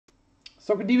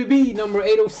Soccer DBB number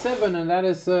 807, and that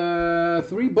is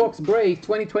 3-box break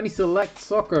 2020 Select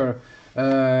Soccer.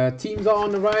 Teams are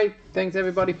on the right. Thanks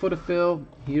everybody for the fill.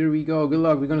 Here we go. Good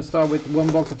luck. We're gonna start with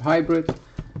 1 box of hybrid,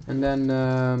 and then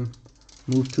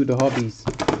move to the hobbies.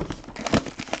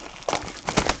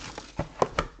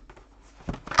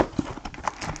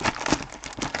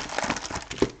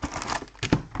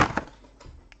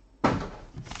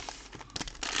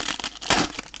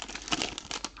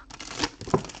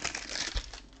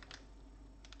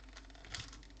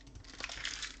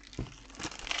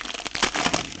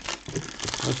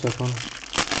 What's that one?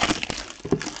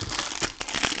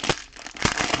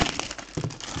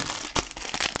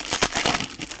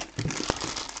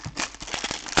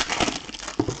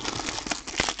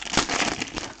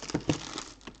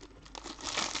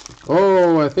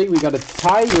 Oh, I think we got a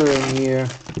tiger in here.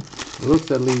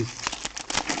 Looks at least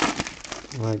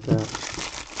like that.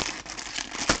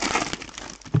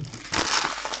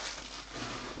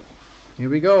 Here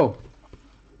we go.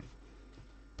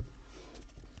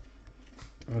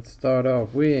 Let's start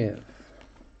off with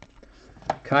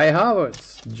Kai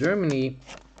Havertz, Germany.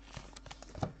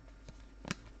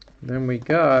 Then we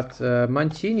got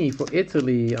Mancini for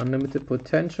Italy, unlimited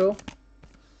potential.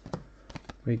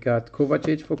 We got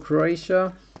Kovacic for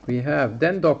Croatia. We have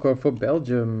Dendocker for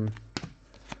Belgium.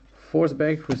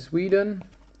 Forsberg for Sweden.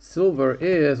 Silver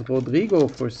is Rodrigo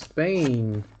for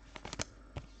Spain.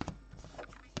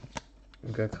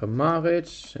 We got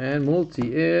Kramaric, and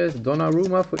multi is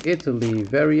Donnarumma for Italy.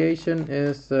 Variation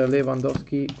is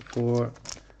Lewandowski for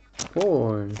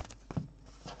Poland.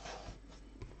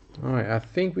 Alright, I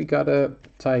think we got a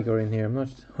tiger in here. I'm not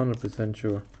 100%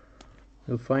 sure.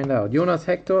 We'll find out. Jonas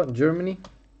Hector, Germany.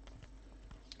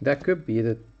 That could be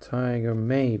the tiger,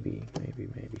 maybe.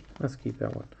 Let's keep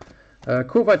that one.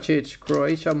 Kovacic,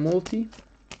 Croatia multi.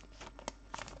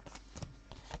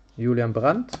 Julian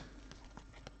Brandt.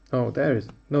 Oh, there is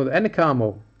no, and the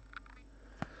camo.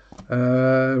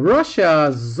 Russia,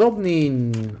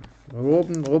 Zobnin,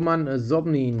 Roman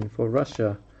Zobnin for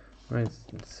Russia. Right,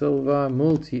 silver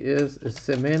multi is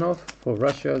Semenov for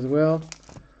Russia as well,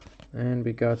 and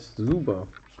we got Zuba.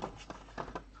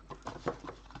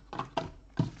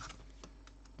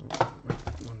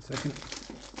 One second.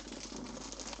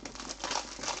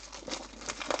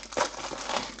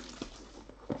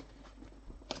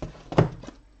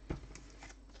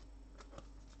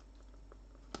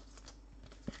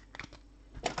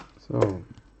 So,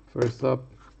 first up,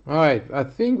 alright, I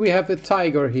think we have the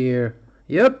tiger here.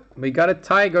 Yep, we got a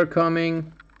tiger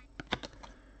coming.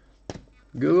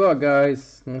 Good luck,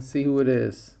 guys. Let's see who it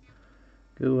is.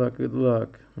 Good luck, good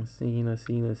luck. Let's see.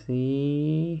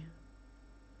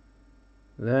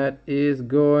 That is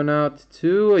going out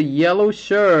to a yellow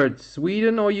shirt.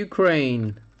 Sweden or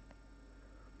Ukraine?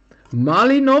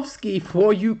 Malinovsky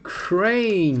for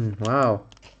Ukraine. Wow.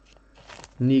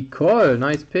 Nicole,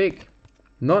 nice pick.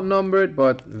 Not numbered,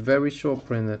 but very short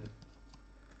printed.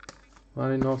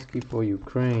 Malinovsky for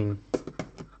Ukraine.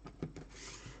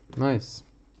 Nice.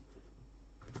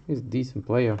 He's a decent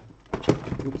player.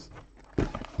 Oops.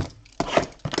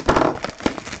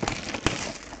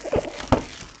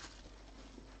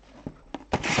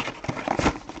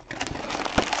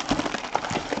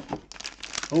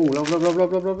 Oh,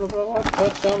 blah.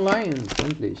 Touchdown Lions.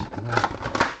 Endlich.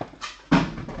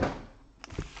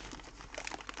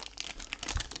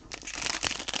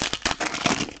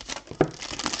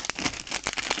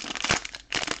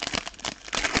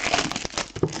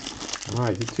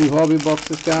 Alright, the 2 hobby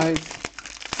boxes, guys.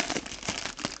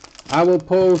 I will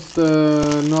post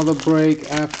another break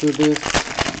after this.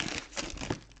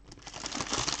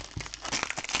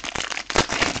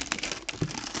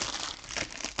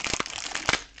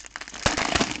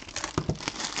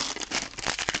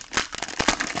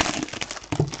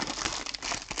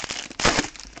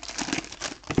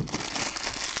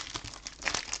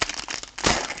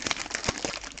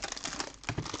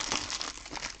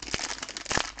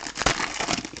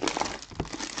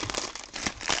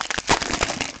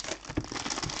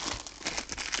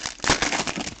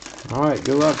 Alright,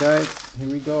 good luck, guys. Here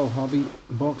we go. Hobby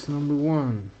box number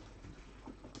 1.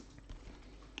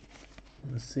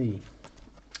 Let's see.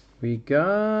 We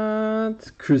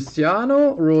got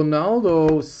Cristiano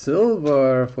Ronaldo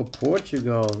silver for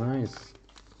Portugal. Nice.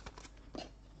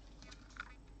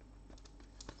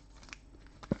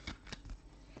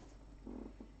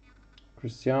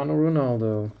 Cristiano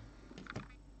Ronaldo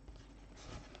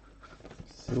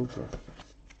silver.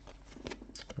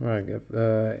 Alright,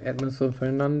 Edmondson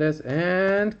Fernandez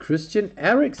and Christian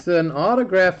Eriksen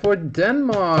autograph for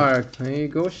Denmark. There you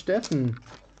go, Steffen.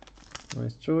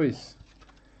 Nice choice.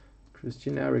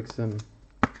 Christian Eriksen.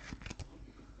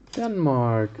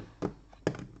 Denmark.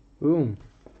 Boom.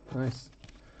 Nice.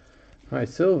 Alright,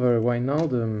 silver,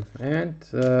 Wijnaldum. And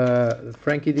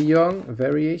Frankie de Jong,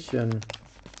 variation.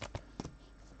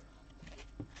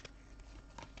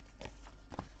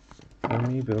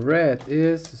 The red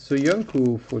is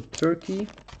Soyuncu for Turkey.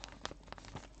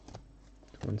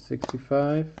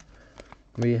 165.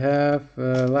 We have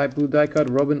light blue die cut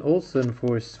Robin Olsen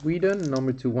for Sweden,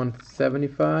 number to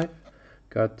 175.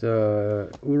 Got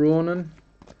Uronen,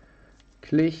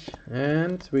 Klich,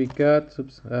 and we got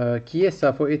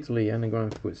Chiesa for Italy, and a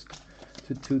ground twist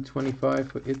to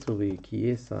 225 for Italy,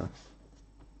 Chiesa.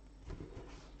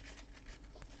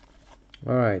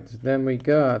 Alright, then we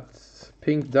got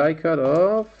pink die cut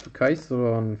of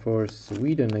Kaiseron for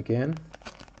Sweden again,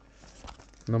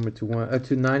 number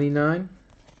 299.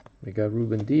 We got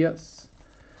Ruben Diaz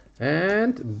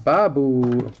and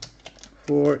Babu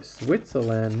for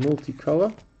Switzerland,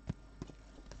 multicolor.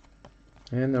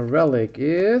 And the relic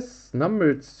is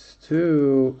numbered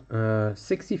to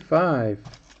 65.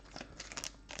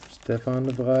 Stefan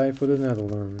de Vrij for the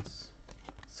Netherlands.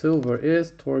 Silver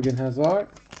is Torgen Hazard.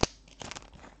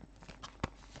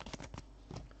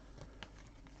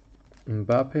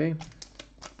 Mbappe.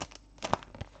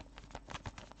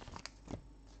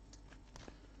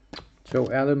 Joe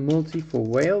Allen multi for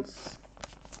Wales.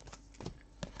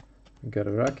 We got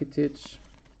a Rakitic.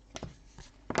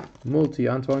 Multi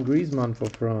Antoine Griezmann for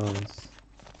France.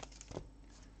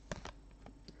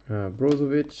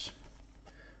 Brozovic.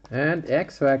 And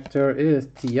X Factor is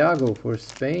Thiago for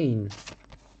Spain.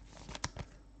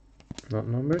 Not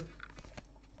numbered.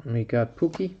 We got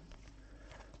Pukki.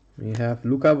 We have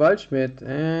Luka Waldschmidt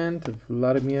and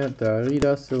Vladimir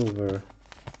Darida silver.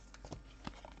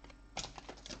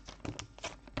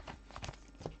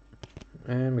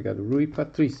 And we got Rui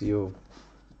Patricio.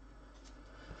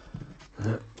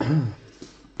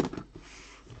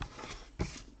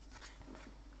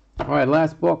 Alright,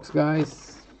 last box,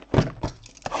 guys.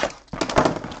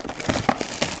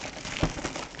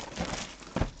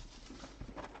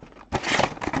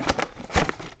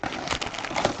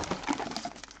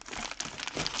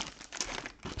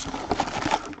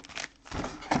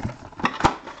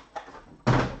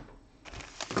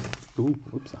 Ooh,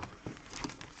 whoops.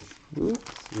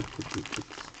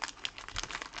 Oops.